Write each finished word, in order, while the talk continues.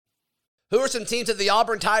Who are some teams that the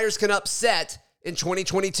Auburn Tigers can upset in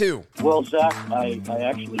 2022? Well, Zach, I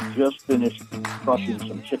actually just finished crushing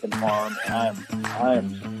some chicken farm, and I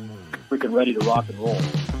am freaking ready to rock and roll.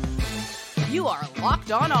 You are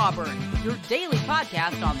Locked On Auburn, your daily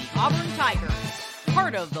podcast on the Auburn Tigers.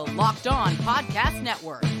 Part of the Locked On Podcast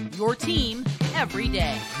Network, your team every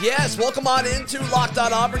day. Yes, welcome on into Locked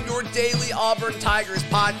On Auburn, your daily Auburn Tigers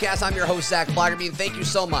podcast. I'm your host, Zach Blackerby, and thank you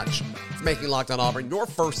so much for making Locked On Auburn your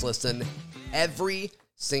first listen every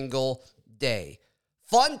single day.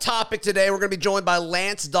 Fun topic today. We're going to be joined by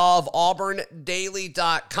Lance Dawe of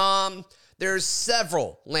AuburnDaily.com. There's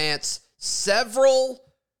several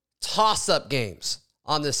toss-up games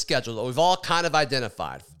on this schedule that we've all kind of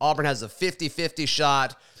identified. Auburn has a 50-50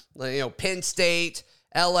 shot. Penn State,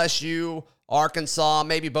 LSU, Arkansas,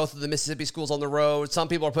 maybe both of the Mississippi schools on the road. Some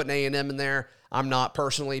people are putting A&M in there. I'm not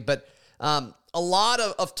personally, but a lot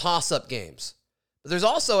of toss-up games. But there's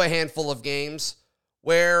also a handful of games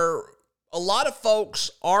where a lot of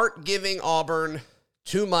folks aren't giving Auburn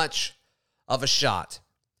too much of a shot.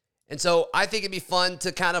 And so I think it'd be fun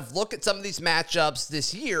to kind of look at some of these matchups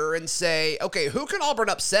this year and say, okay, who can Auburn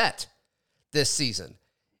upset this season?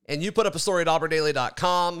 And you put up a story at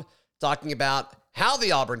AuburnDaily.com talking about how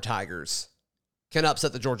the Auburn Tigers can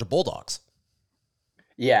upset the Georgia Bulldogs.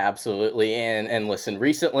 Yeah, absolutely. And listen,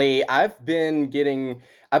 recently I've been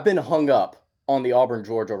hung up on the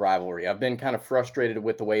Auburn-Georgia rivalry. I've been kind of frustrated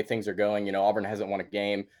with the way things are going. Auburn hasn't won a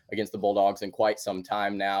game against the Bulldogs in quite some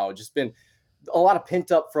time now. Just been a lot of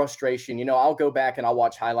pent-up frustration. I'll go back and I'll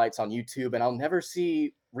watch highlights on YouTube, and I'll never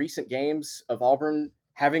see recent games of Auburn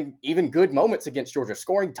having even good moments against Georgia,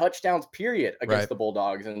 scoring touchdowns, period, against the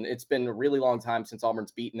Bulldogs. And it's been a really long time since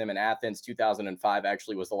Auburn's beaten them in Athens. 2005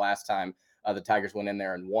 actually was the last time the Tigers went in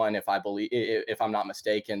there and won, if I'm not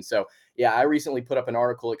mistaken. So, yeah, I recently put up an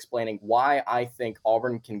article explaining why I think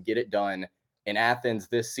Auburn can get it done in Athens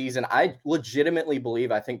this season. I legitimately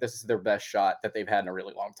believe I think this is their best shot that they've had in a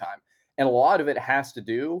really long time. And a lot of it has to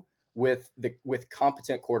do with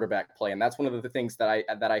competent quarterback play. And that's one of the things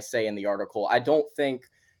that I say in the article. I don't think,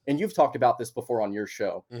 and you've talked about this before on your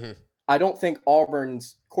show, I don't think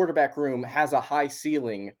Auburn's quarterback room has a high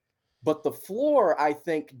ceiling, but the floor, I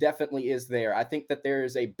think, definitely is there. I think that there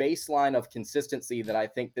is a baseline of consistency that I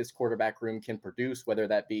think this quarterback room can produce, whether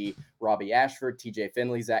that be Robbie Ashford, TJ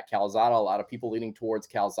Finley, Zach Calzada. A lot of people leaning towards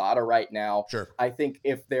Calzada right now. Sure. I think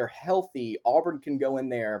if they're healthy, Auburn can go in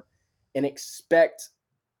there and expect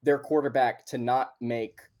their quarterback to not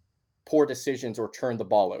make poor decisions or turn the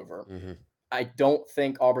ball over. I don't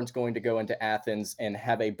think Auburn's going to go into Athens and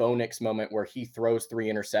have a Bo Nix moment where he throws 3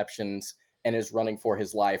 interceptions and is running for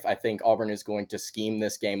his life. I think Auburn is going to scheme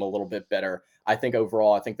this game a little bit better. I think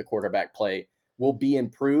overall, I think the quarterback play will be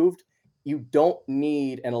improved. You don't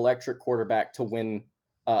need an electric quarterback to win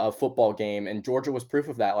a football game, and Georgia was proof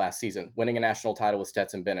of that last season, winning a national title with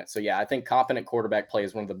Stetson Bennett. So, yeah, I think competent quarterback play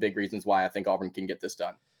is one of the big reasons why I think Auburn can get this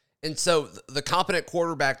done. And so the competent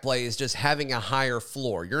quarterback play is just having a higher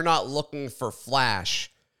floor. You're not looking for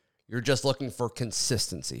flash. You're just looking for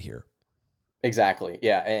consistency here. Exactly.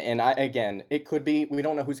 Yeah. And again, it could be, we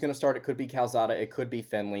don't know who's going to start. It could be Calzada. It could be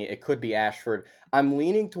Finley. It could be Ashford. I'm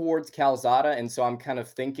leaning towards Calzada. And so I'm kind of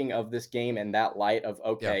thinking of this game in that light of,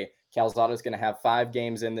 okay, Calzada is going to have 5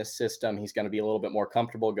 games in this system. He's going to be a little bit more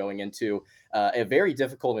comfortable going into a very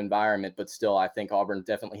difficult environment, but still, I think Auburn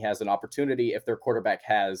definitely has an opportunity if their quarterback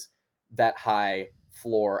has that high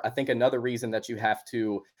floor. I think another reason that you have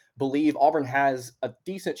to believe Auburn has a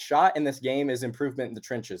decent shot in this game is improvement in the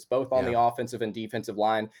trenches, both on the offensive and defensive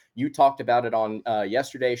line. You talked about it on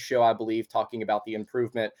yesterday's show, I believe, talking about the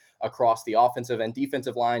improvement across the offensive and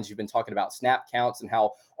defensive lines. You've been talking about snap counts and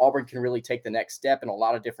how Auburn can really take the next step in a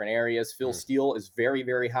lot of different areas. Phil Steele is very,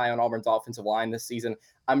 very high on Auburn's offensive line this season.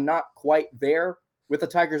 I'm not quite there with the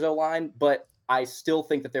Tigers O-line, but I still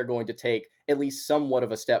think that they're going to take at least somewhat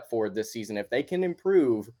of a step forward this season. If they can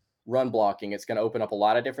improve run blocking, it's going to open up a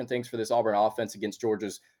lot of different things for this Auburn offense against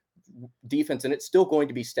Georgia's defense, and it's still going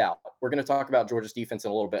to be stout. We're going to talk about Georgia's defense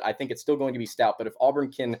in a little bit. I think it's still going to be stout, but if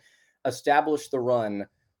Auburn can establish the run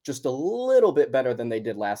just a little bit better than they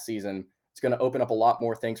did last season, it's going to open up a lot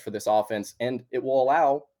more things for this offense, and it will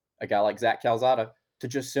allow a guy like Zach Calzada to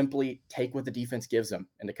just simply take what the defense gives him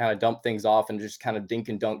and to kind of dump things off and just kind of dink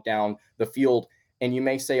and dunk down the field. And you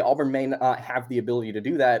may say Auburn may not have the ability to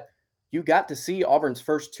do that. You got to see Auburn's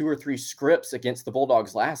first 2 or 3 scripts against the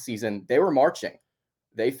Bulldogs last season. They were marching.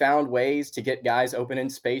 They found ways to get guys open in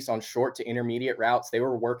space on short to intermediate routes. They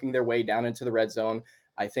were working their way down into the red zone.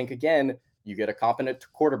 I think, again, you get a competent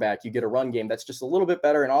quarterback, you get a run game that's just a little bit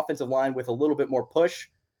better, an offensive line with a little bit more push.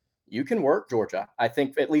 You can work Georgia, I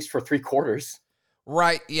think, at least for 3 quarters.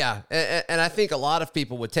 Right. Yeah. And I think a lot of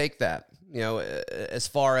people would take that, as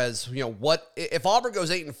far as, what if Auburn goes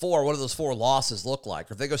 8-4, what do those 4 losses look like?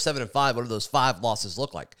 Or if they go 7-5, what do those 5 losses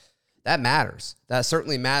look like? That matters. That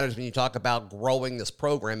certainly matters when you talk about growing this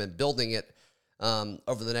program and building it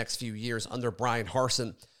over the next few years under Brian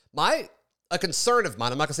Harsin. A concern of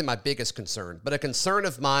mine, I'm not going to say my biggest concern, but a concern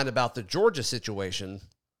of mine about the Georgia situation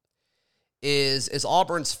is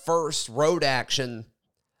Auburn's first road action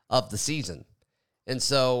of the season. And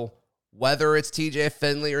so whether it's TJ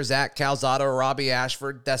Finley or Zach Calzada or Robbie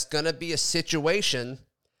Ashford, that's going to be a situation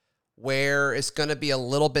where it's going to be a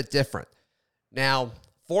little bit different. Now,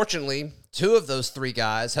 fortunately, 2 of those 3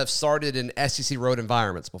 guys have started in SEC road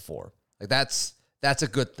environments before. Like that's a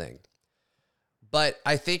good thing. But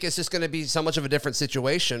I think it's just going to be so much of a different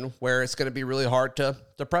situation where it's going to be really hard to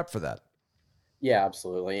prep for that. Yeah,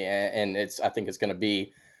 absolutely. And I think it's going to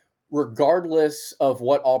be, regardless of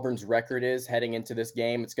what Auburn's record is heading into this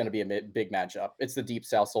game, it's going to be a big matchup. It's the Deep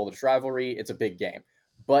South Soldiers rivalry. It's a big game.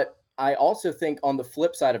 But I also think on the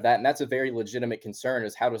flip side of that, and that's a very legitimate concern,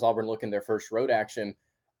 is how does Auburn look in their first road action?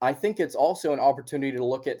 I think it's also an opportunity to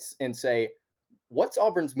look at and say, what's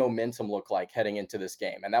Auburn's momentum look like heading into this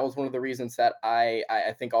game? And that was one of the reasons that I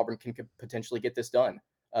think Auburn can potentially get this done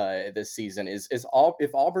this season is if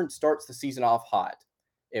Auburn starts the season off hot,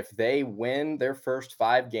 if they win their first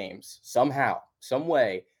 5 games somehow, some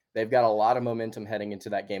way, they've got a lot of momentum heading into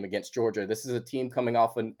that game against Georgia. This is a team coming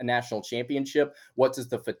off a national championship. What does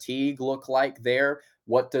the fatigue look like there?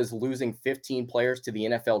 What does losing 15 players to the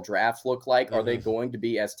NFL draft look like? Mm-hmm. Are they going to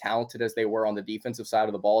be as talented as they were on the defensive side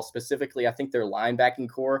of the ball? Specifically, I think their linebacking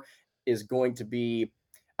core is going to be,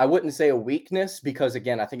 I wouldn't say a weakness because,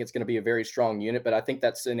 again, I think it's going to be a very strong unit, but I think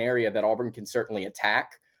that's an area that Auburn can certainly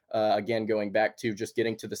attack. Again, going back to just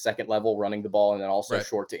getting to the second level, running the ball, and then also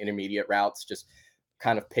short to intermediate routes, just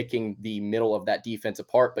kind of picking the middle of that defense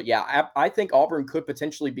apart. But yeah, I think Auburn could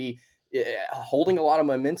potentially be holding a lot of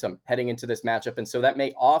momentum heading into this matchup. And so that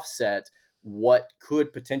may offset what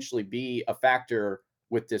could potentially be a factor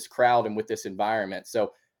with this crowd and with this environment.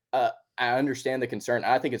 So I understand the concern.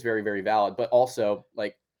 I think it's very, very valid, but also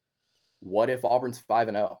like, what if Auburn's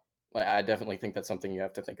 5-0? I definitely think that's something you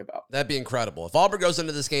have to think about. That'd be incredible. If Auburn goes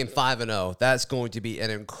into this game 5-0, that's going to be an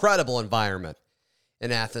incredible environment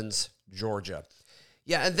in Athens, Georgia.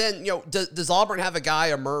 Yeah, and then, does Auburn have a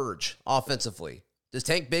guy emerge offensively? Does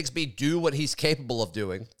Tank Bigsby do what he's capable of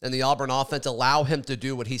doing, and the Auburn offense allow him to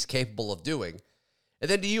do what he's capable of doing? And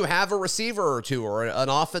then do you have a receiver or 2 or an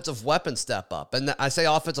offensive weapon step up? And I say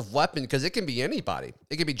offensive weapon because it can be anybody.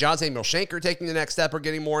 It could be John Samuel Shanker taking the next step or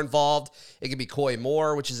getting more involved. It could be Coy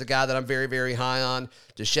Moore, which is a guy that I'm very, very high on.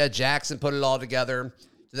 Does Shed Jackson put it all together?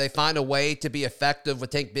 Do they find a way to be effective with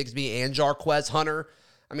Tank Bigsby and Jarquez Hunter?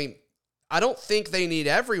 I mean, I don't think they need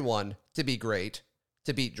everyone to be great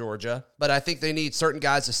to beat Georgia, but I think they need certain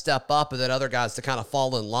guys to step up and then other guys to kind of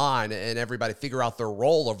fall in line and everybody figure out their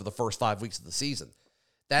role over the first 5 weeks of the season.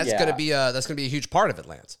 That's going to be a huge part of it,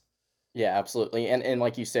 Lance. Yeah, absolutely. And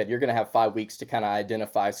like you said, you're going to have 5 weeks to kind of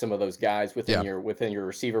identify some of those guys within your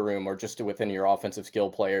receiver room or just within your offensive skill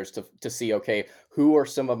players to see, okay, who are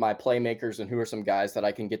some of my playmakers and who are some guys that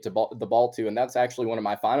I can get the ball to. And that's actually one of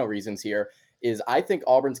my final reasons here is I think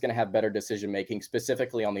Auburn's going to have better decision-making,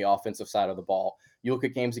 specifically on the offensive side of the ball. You look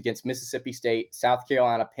at games against Mississippi State, South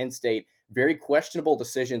Carolina, Penn State, very questionable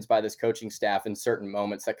decisions by this coaching staff in certain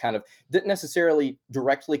moments that kind of didn't necessarily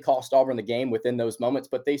directly cost Auburn the game within those moments,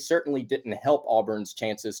 but they certainly didn't help Auburn's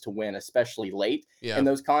chances to win, especially late in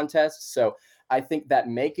those contests. So I think that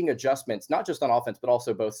making adjustments, not just on offense, but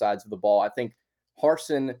also both sides of the ball, I think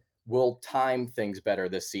Harsin will time things better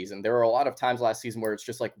this season. There were a lot of times last season where it's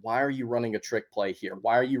just like, why are you running a trick play here?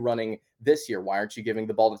 Why are you running this here? Why aren't you giving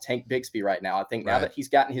the ball to Tank Bigsby right now? I think now that he's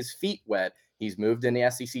gotten his feet wet, he's moved into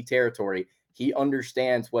SEC territory, he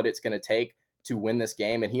understands what it's going to take to win this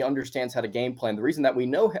game, and he understands how to game plan. The reason that we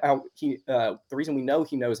know how he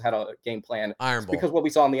knows how to game plan is because what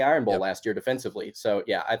we saw in the Iron Bowl last year defensively. So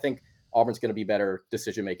yeah, I think Auburn's going to be better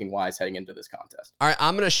decision-making wise heading into this contest. All right,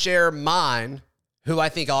 I'm going to share mine, who I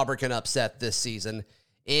think Auburn can upset this season,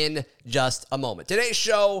 in just a moment. Today's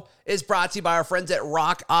show is brought to you by our friends at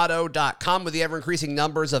rockauto.com. With the ever-increasing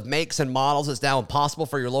numbers of makes and models, it's now impossible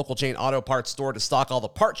for your local chain auto parts store to stock all the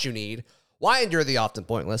parts you need. Why endure the often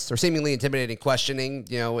pointless or seemingly intimidating questioning?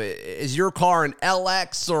 Is your car an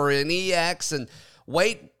LX or an EX? And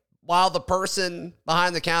wait while the person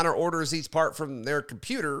behind the counter orders each part from their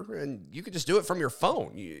computer, and you can just do it from your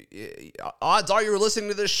phone. Odds are you're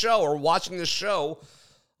listening to this show or watching this show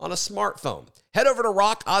on a smartphone. Head over to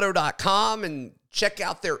rockauto.com and Check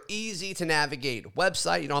out their easy-to-navigate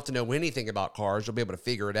website. You don't have to know anything about cars. You'll be able to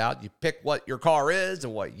figure it out. You pick what your car is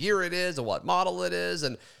and what year it is and what model it is,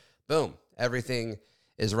 and boom, everything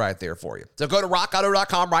is right there for you. So go to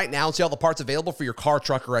rockauto.com right now and see all the parts available for your car,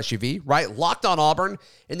 truck, or SUV. Right, Locked On Auburn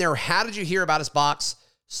in their How Did You Hear About Us box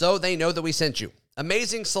so they know that we sent you.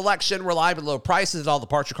 Amazing selection, reliable low prices, and all the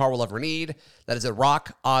parts your car will ever need. That is at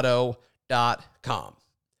rockauto.com.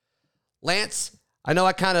 Lance, I know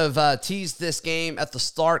I kind of teased this game at the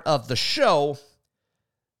start of the show,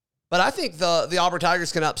 but I think the Auburn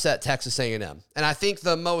Tigers can upset Texas A&M. And I think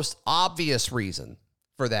the most obvious reason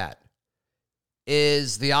for that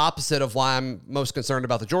is the opposite of why I'm most concerned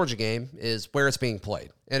about the Georgia game, is where it's being played.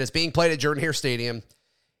 And it's being played at Jordan-Hare Stadium.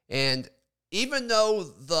 And even though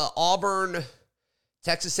the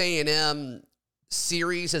Auburn-Texas A&M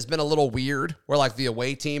series has been a little weird, where like the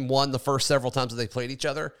away team won the first several times that they played each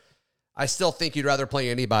other, I still think you'd rather play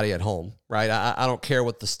anybody at home, right? I don't care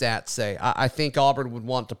what the stats say. I think Auburn would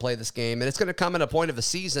want to play this game, and it's going to come at a point of the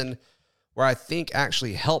season where I think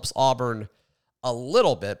actually helps Auburn a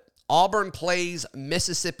little bit. Auburn plays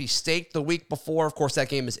Mississippi State the week before. Of course, that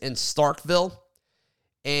game is in Starkville.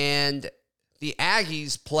 And the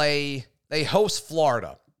Aggies they host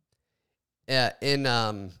Florida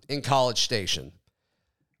in College Station.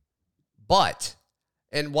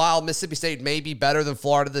 And while Mississippi State may be better than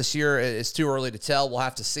Florida this year, it's too early to tell. We'll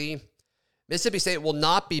have to see. Mississippi State will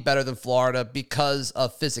not be better than Florida because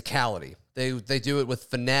of physicality. They do it with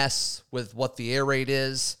finesse, with what the air raid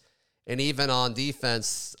is. And even on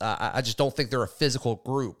defense, I just don't think they're a physical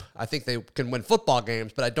group. I think they can win football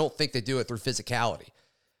games, but I don't think they do it through physicality.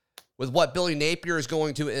 With what Billy Napier is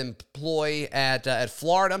going to employ at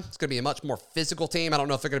Florida, it's going to be a much more physical team. I don't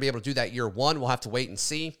know if they're going to be able to do that year one. We'll have to wait and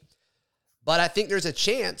see. But I think there's a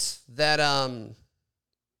chance that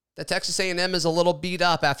that Texas A&M is a little beat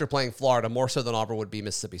up after playing Florida, more so than Auburn would be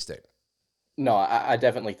Mississippi State. No, I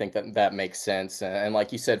definitely think that makes sense. And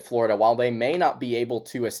like you said, Florida, while they may not be able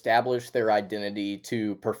to establish their identity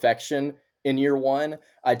to perfection in year one,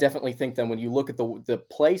 I definitely think that when you look at the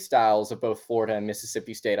play styles of both Florida and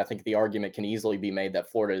Mississippi State, I think the argument can easily be made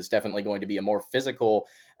that Florida is definitely going to be a more physical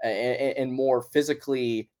and more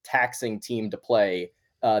physically taxing team to play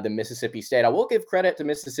than Mississippi State. I will give credit to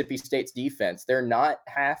Mississippi State's defense. They're not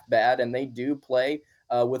half bad, and they do play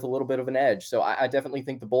with a little bit of an edge. So I definitely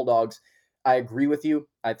think the Bulldogs, I agree with you.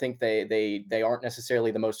 I think they aren't necessarily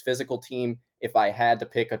the most physical team. If I had to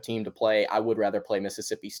pick a team to play, I would rather play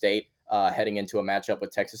Mississippi State heading into a matchup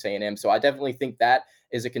with Texas A&M. So I definitely think that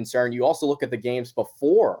is a concern. You also look at the games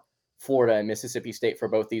before Florida and Mississippi State for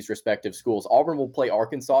both these respective schools. Auburn will play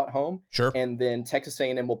Arkansas at home, sure, and then Texas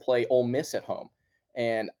A&M will play Ole Miss at home.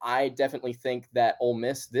 And I definitely think that Ole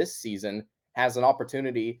Miss this season has an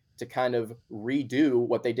opportunity to kind of redo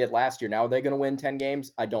what they did last year. Now, are they going to win 10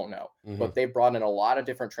 games? I don't know. Mm-hmm. But they've brought in a lot of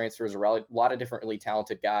different transfers, a lot of different really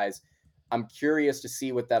talented guys. I'm curious to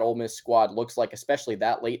see what that Ole Miss squad looks like, especially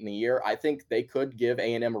that late in the year. I think they could give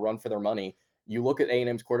A&M a run for their money. You look at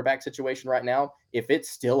A&M's quarterback situation right now, if it's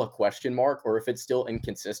still a question mark or if it's still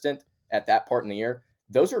inconsistent at that part in the year,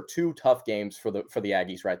 those are two tough games for the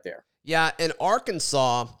Aggies right there. Yeah, in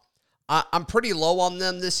Arkansas, I'm pretty low on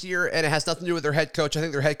them this year, and it has nothing to do with their head coach. I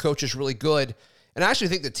think their head coach is really good, and I actually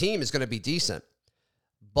think the team is going to be decent.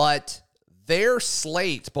 But their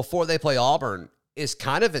slate before they play Auburn is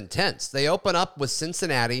kind of intense. They open up with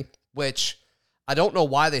Cincinnati, which I don't know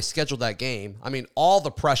why they scheduled that game. I mean, all the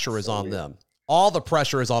pressure is on them. All the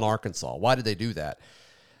pressure is on Arkansas. Why did they do that?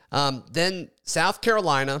 Then South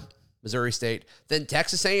Carolina, Missouri State, then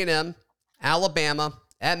Texas A&M, Alabama,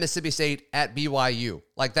 at Mississippi State, at BYU.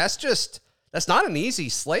 Like, that's not an easy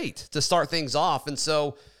slate to start things off. And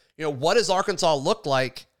so, what does Arkansas look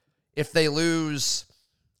like if they lose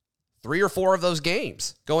 3 or 4 of those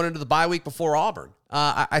games going into the bye week before Auburn?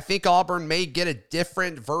 I think Auburn may get a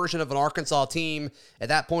different version of an Arkansas team at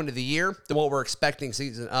that point of the year than what we're expecting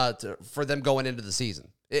for them going into the season.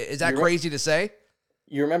 Is that crazy to say?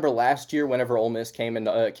 You remember last year whenever Ole Miss came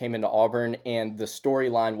into Auburn, and the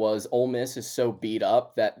storyline was Ole Miss is so beat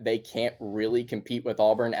up that they can't really compete with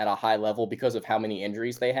Auburn at a high level because of how many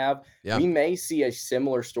injuries they have. Yeah. We may see a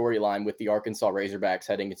similar storyline with the Arkansas Razorbacks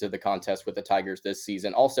heading into the contest with the Tigers this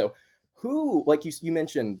season. Also, who, like you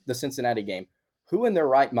mentioned, the Cincinnati game, who in their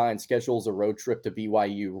right mind schedules a road trip to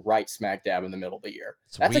BYU right smack dab in the middle of the year?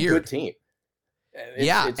 That's weird. A good team.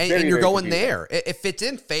 It's very, and you're going there. If it's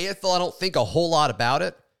in Fayetteville, I don't think a whole lot about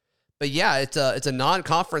it. But yeah, it's a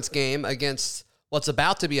non-conference game against what's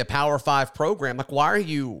about to be a Power 5 program. Like, why are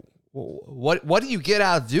you? What do you get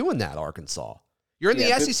out of doing that, Arkansas? You're in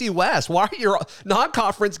the SEC West. Why are your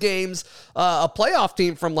non-conference games a playoff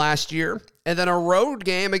team from last year? and then a road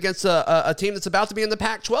game against a team that's about to be in the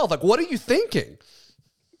Pac-12. Like, what are you thinking?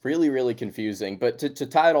 Really, really confusing. But to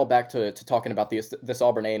tie it all back to talking about this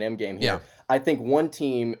Auburn A&M game here, I think one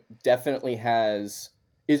team definitely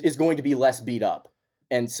is going to be less beat up.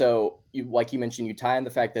 And so, like you mentioned, you tie in the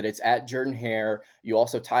fact that it's at Jordan-Hare. You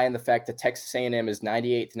also tie in the fact that Texas A&M is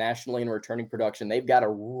 98th nationally in returning production. They've got a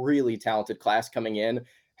really talented class coming in.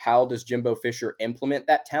 How does Jimbo Fisher implement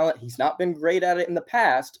that talent? He's not been great at it in the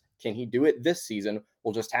past. Can he do it this season?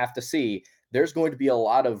 We'll just have to see. There's going to be a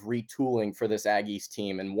lot of retooling for this Aggies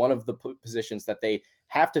team. And one of the positions that they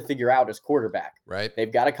have to figure out is quarterback. Right.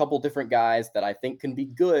 They've got a couple different guys that I think can be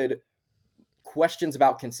good. Questions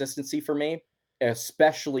about consistency for me,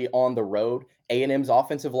 especially on the road. A&M's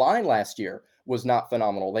offensive line last year was not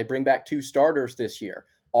phenomenal. They bring back 2 starters this year.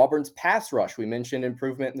 Auburn's pass rush, we mentioned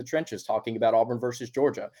improvement in the trenches, talking about Auburn versus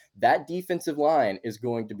Georgia. That defensive line is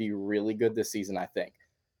going to be really good this season, I think.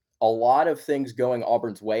 A lot of things going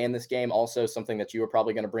Auburn's way in this game. Also, something that you were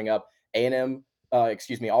probably going to bring up, Auburn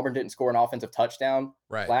didn't score an offensive touchdown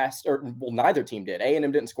neither team did.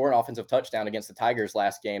 A&M didn't score an offensive touchdown against the Tigers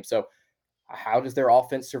last game. So how does their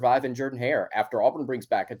offense survive in Jordan-Hare after Auburn brings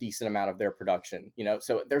back a decent amount of their production?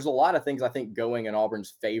 So there's a lot of things I think going in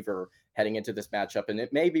Auburn's favor heading into this matchup. And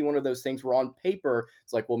it may be one of those things where on paper,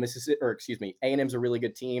 it's like, well, A&M's a really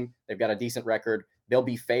good team. They've got a decent record. They'll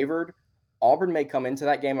be favored. Auburn may come into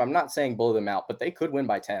that game. I'm not saying blow them out, but they could win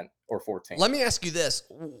by 10 or 14. Let me ask you this.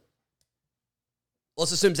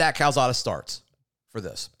 Let's assume Zach Calzada starts for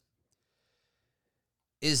this.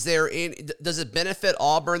 Does it benefit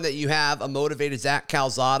Auburn that you have a motivated Zach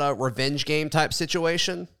Calzada revenge game type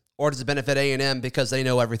situation? Or does it benefit A&M because they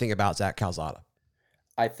know everything about Zach Calzada?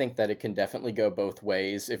 I think that it can definitely go both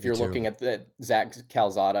ways. If you're looking at Zach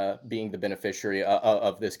Calzada being the beneficiary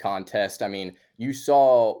of this contest, I mean, you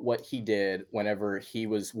saw what he did whenever he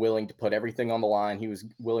was willing to put everything on the line. He was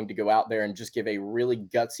willing to go out there and just give a really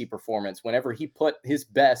gutsy performance. Whenever he put his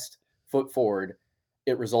best foot forward,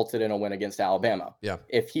 it resulted in a win against Alabama. Yeah.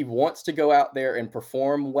 If he wants to go out there and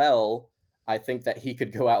perform well, I think that he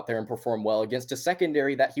could go out there and perform well against a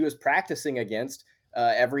secondary that he was practicing against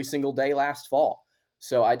every single day last fall.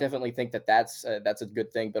 So I definitely think that that's a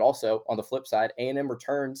good thing. But also on the flip side, A&M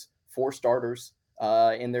returns 4 starters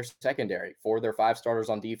in their secondary. 4 of their 5 starters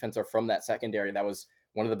on defense are from that secondary. That was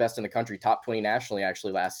one of the best in the country, top 20 nationally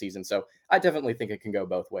actually last season. So I definitely think it can go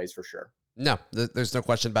both ways for sure. No, there's no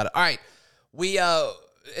question about it. All right.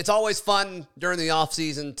 It's always fun during the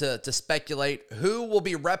offseason to speculate who will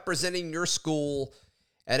be representing your school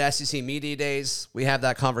at SEC Media Days. We have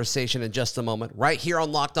that conversation in just a moment right here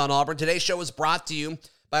on Locked On Auburn. Today's show is brought to you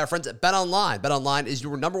by our friends at BetOnline. BetOnline is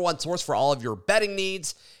your number one source for all of your betting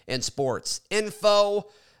needs and sports info.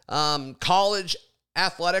 College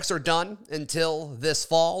athletics are done until this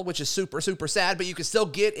fall, which is super, super sad, but you can still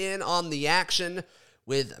get in on the action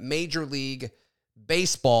with Major League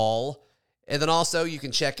Baseball. And then also you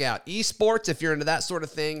can check out esports if you're into that sort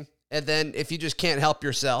of thing. And then if you just can't help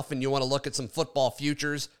yourself and you want to look at some football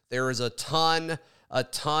futures, there is a ton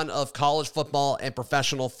of college football and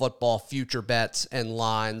professional football future bets and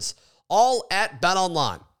lines, all at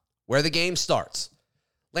BetOnline, where the game starts.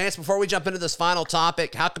 Lance, before we jump into this final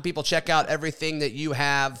topic, how can people check out everything that you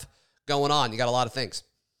have going on? You got a lot of things.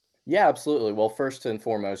 Yeah, absolutely. Well, first and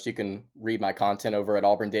foremost, you can read my content over at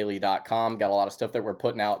auburndaily.com. Got a lot of stuff that we're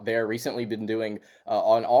putting out there. Recently been doing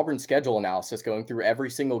on Auburn schedule analysis, going through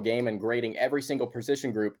every single game and grading every single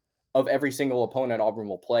position group of every single opponent Auburn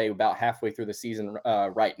will play about halfway through the season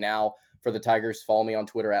right now. For the Tigers, follow me on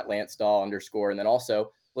Twitter at @LanceDahl_. And then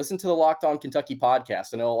also listen to the Locked On Kentucky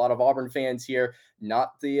podcast. I know a lot of Auburn fans here,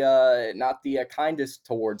 not the kindest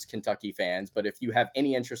towards Kentucky fans, but if you have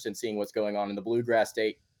any interest in seeing what's going on in the Bluegrass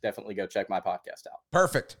State, definitely go check my podcast out.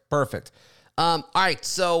 Perfect. All right,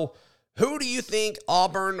 so who do you think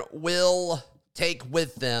Auburn will take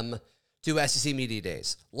with them to SEC Media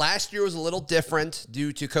Days? Last year was a little different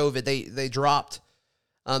due to COVID. They dropped.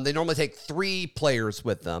 They normally take 3 players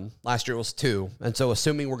with them. Last year it was 2. And so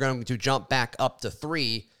assuming we're going to jump back up to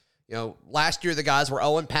 3, last year the guys were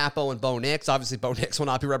Owen Pappoe and Bo Nix. Obviously, Bo Nix will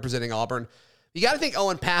not be representing Auburn. You got to think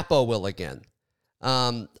Owen Pappoe will again.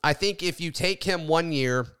 I think if you take him 1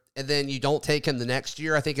 year and then you don't take him the next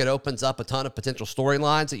year, I think it opens up a ton of potential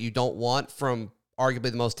storylines that you don't want from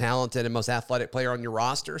arguably the most talented and most athletic player on your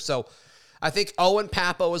roster. So I think Owen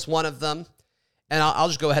Pappoe is one of them. And I'll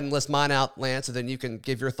just go ahead and list mine out, Lance, and then you can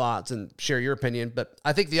give your thoughts and share your opinion. But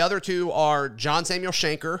I think the other 2 are John Samuel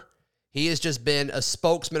Shenker. He has just been a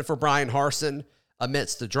spokesman for Brian Harsin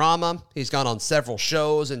amidst the drama. He's gone on several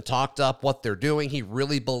shows and talked up what they're doing. He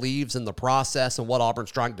really believes in the process and what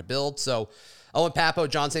Auburn's trying to build. So Owen Pappoe,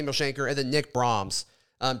 John Samuel Shenker, and then Nick Brahms.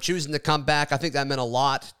 Choosing to come back, I think that meant a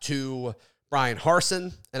lot to Brian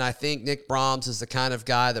Harsin, and I think Nick Brahms is the kind of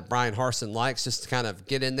guy that Brian Harsin likes, just to kind of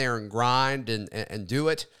get in there and grind and do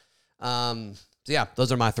it. So yeah,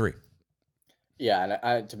 those are my three. Yeah,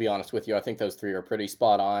 and to be honest with you, I think those three are pretty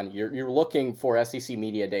spot on. You're looking for SEC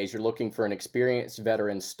Media Days. You're looking for an experienced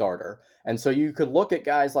veteran starter. And so you could look at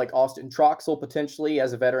guys like Austin Troxell potentially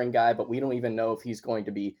as a veteran guy, but we don't even know if he's going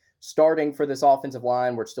to be starting for this offensive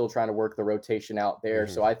line. We're still trying to work the rotation out there.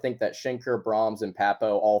 So I think that Shenker, Brahms, and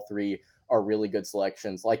Pappoe, all three are really good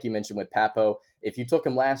selections. Like you mentioned with Pappoe, if you took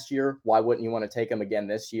him last year, why wouldn't you want to take him again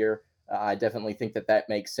this year? I definitely think that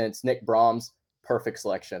makes sense. Nick Brahms, perfect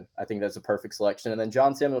selection. I think that's a perfect selection. And then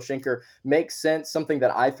John Samuel Shenker makes sense. Something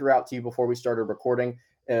that I threw out to you before we started recording.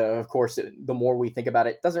 Of course, the more we think about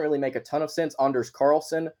it, doesn't really make a ton of sense. Anders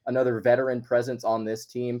Carlson, another veteran presence on this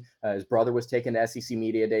team. His brother was taken to SEC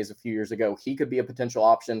Media Days a few years ago. He could be a potential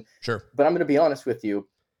option. Sure. But I'm going to be honest with you.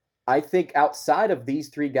 I think outside of these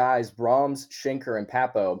three guys, Brahms, Shenker, and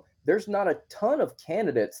Pappoe, there's not a ton of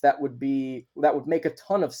candidates that would make a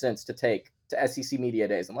ton of sense to take to SEC Media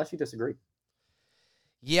Days, unless you disagree.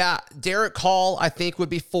 Yeah, Derek Hall, I think, would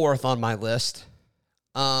be fourth on my list.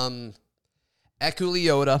 Eku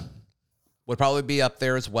Leota would probably be up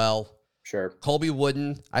there as well. Sure. Colby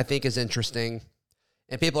Wooden, I think, is interesting.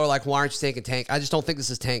 And people are like, why aren't you taking Tank? I just don't think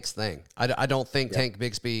this is Tank's thing. I don't think Tank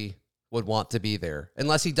Bigsby would want to be there.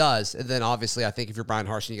 Unless he does. And then, obviously, I think if you're Brian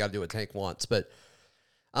Harsin, you got to do what Tank wants. But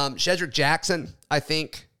Shedrick Jackson, I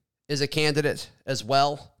think, is a candidate as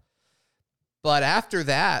well. But after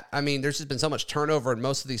that, I mean, there's just been so much turnover in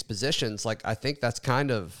most of these positions. Like, I think that's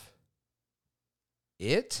kind of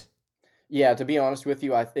it. Yeah, to be honest with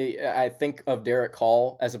you, I think of Derek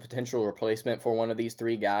Hall as a potential replacement for one of these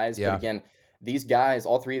three guys. Yeah. But again, these guys,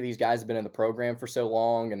 all three of these guys have been in the program for so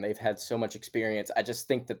long and they've had so much experience. I just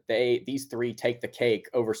think that these three take the cake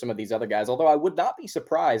over some of these other guys. Although I would not be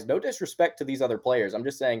surprised, no disrespect to these other players. I'm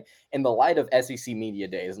just saying in the light of SEC Media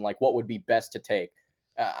Days and like what would be best to take,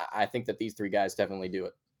 I think that these three guys definitely do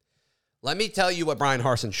it. Let me tell you what Brian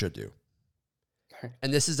Harsin should do.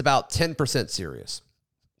 And this is about 10% serious.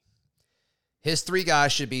 His three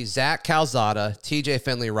guys should be Zach Calzada, TJ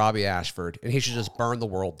Finley, Robbie Ashford, and he should just burn the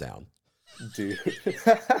world down. Dude.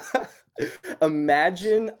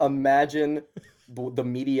 Imagine the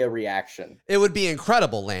media reaction. It would be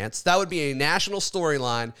incredible, Lance. That would be a national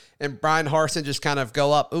storyline, and Brian Harsin just kind of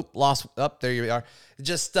go up, lost up, there you are.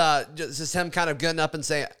 Just him kind of getting up and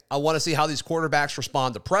saying, I want to see how these quarterbacks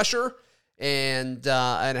respond to pressure and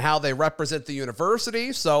how they represent the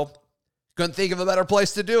university. So couldn't think of a better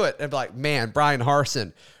place to do it. And be like, man, Brian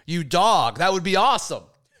Harsin, you dog. That would be awesome.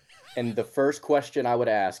 And the first question I would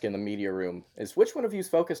ask in the media room is, which one of you is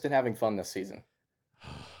focused and having fun this season?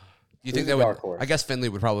 You think they would? I guess Finley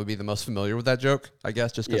would probably be the most familiar with that joke, I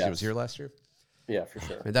guess, just because he was here last year. Yeah, for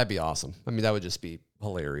sure. I mean, that'd be awesome. I mean, that would just be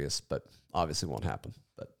hilarious, but obviously won't hapen.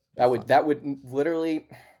 But that would literally,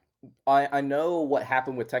 I know what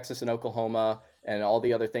happened with Texas and Oklahoma and all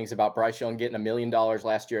the other things about Bryce Young getting $1 million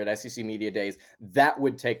last year at SEC Media Days. That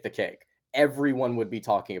would take the cake. Everyone would be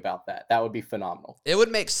talking about that. That would be phenomenal. It would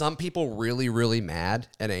make some people really, really mad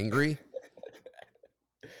and angry.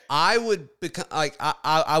 I would become like,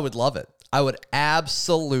 I would love it. I would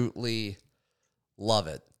absolutely love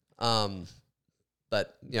it.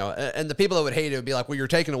 But, you know, and the people that would hate it would be like, well, you're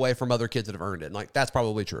taking away from other kids that have earned it. And like, that's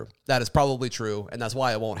probably true. That is probably true. And that's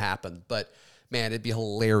why it won't happen. But man, it'd be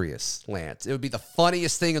hilarious, Lance. It would be the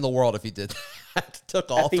funniest thing in the world if he did that. Took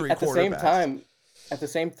all three quarterbacks. At the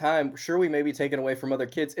same time, sure, we may be taken away from other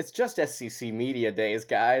kids. It's just SEC Media Days,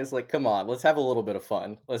 guys. Like, come on, let's have a little bit of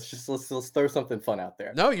fun. Let's throw something fun out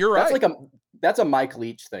there. No, you're right. That's a Mike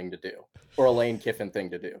Leach thing to do, or a Lane Kiffin thing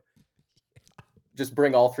to do. Just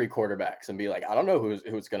bring all three quarterbacks and be like, I don't know who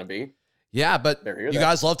it's going to be. Yeah, but you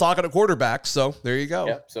guys love talking to quarterbacks, so there you go.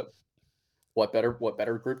 Yeah. So, what better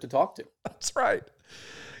group to talk to? That's right.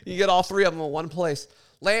 You get all three of them in one place.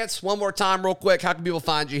 Lance, one more time, real quick. How can people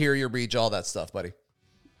find you, hear your reach, all that stuff, buddy?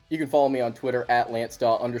 You can follow me on Twitter at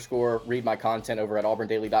 @Lance_. Read my content over at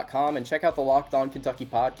auburndaily.com and check out the Locked On Kentucky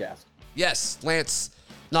podcast. Yes, Lance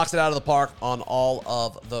knocks it out of the park on all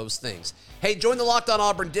of those things. Hey, join the Locked On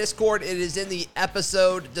Auburn Discord. It is in the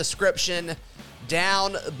episode description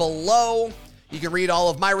down below. You can read all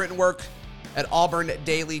of my written work at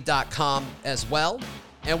auburndaily.com as well.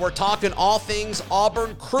 And we're talking all things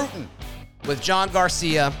Auburn Cruton with John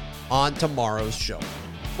Garcia on tomorrow's show.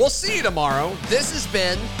 We'll see you tomorrow. This has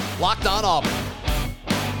been Locked On Auburn.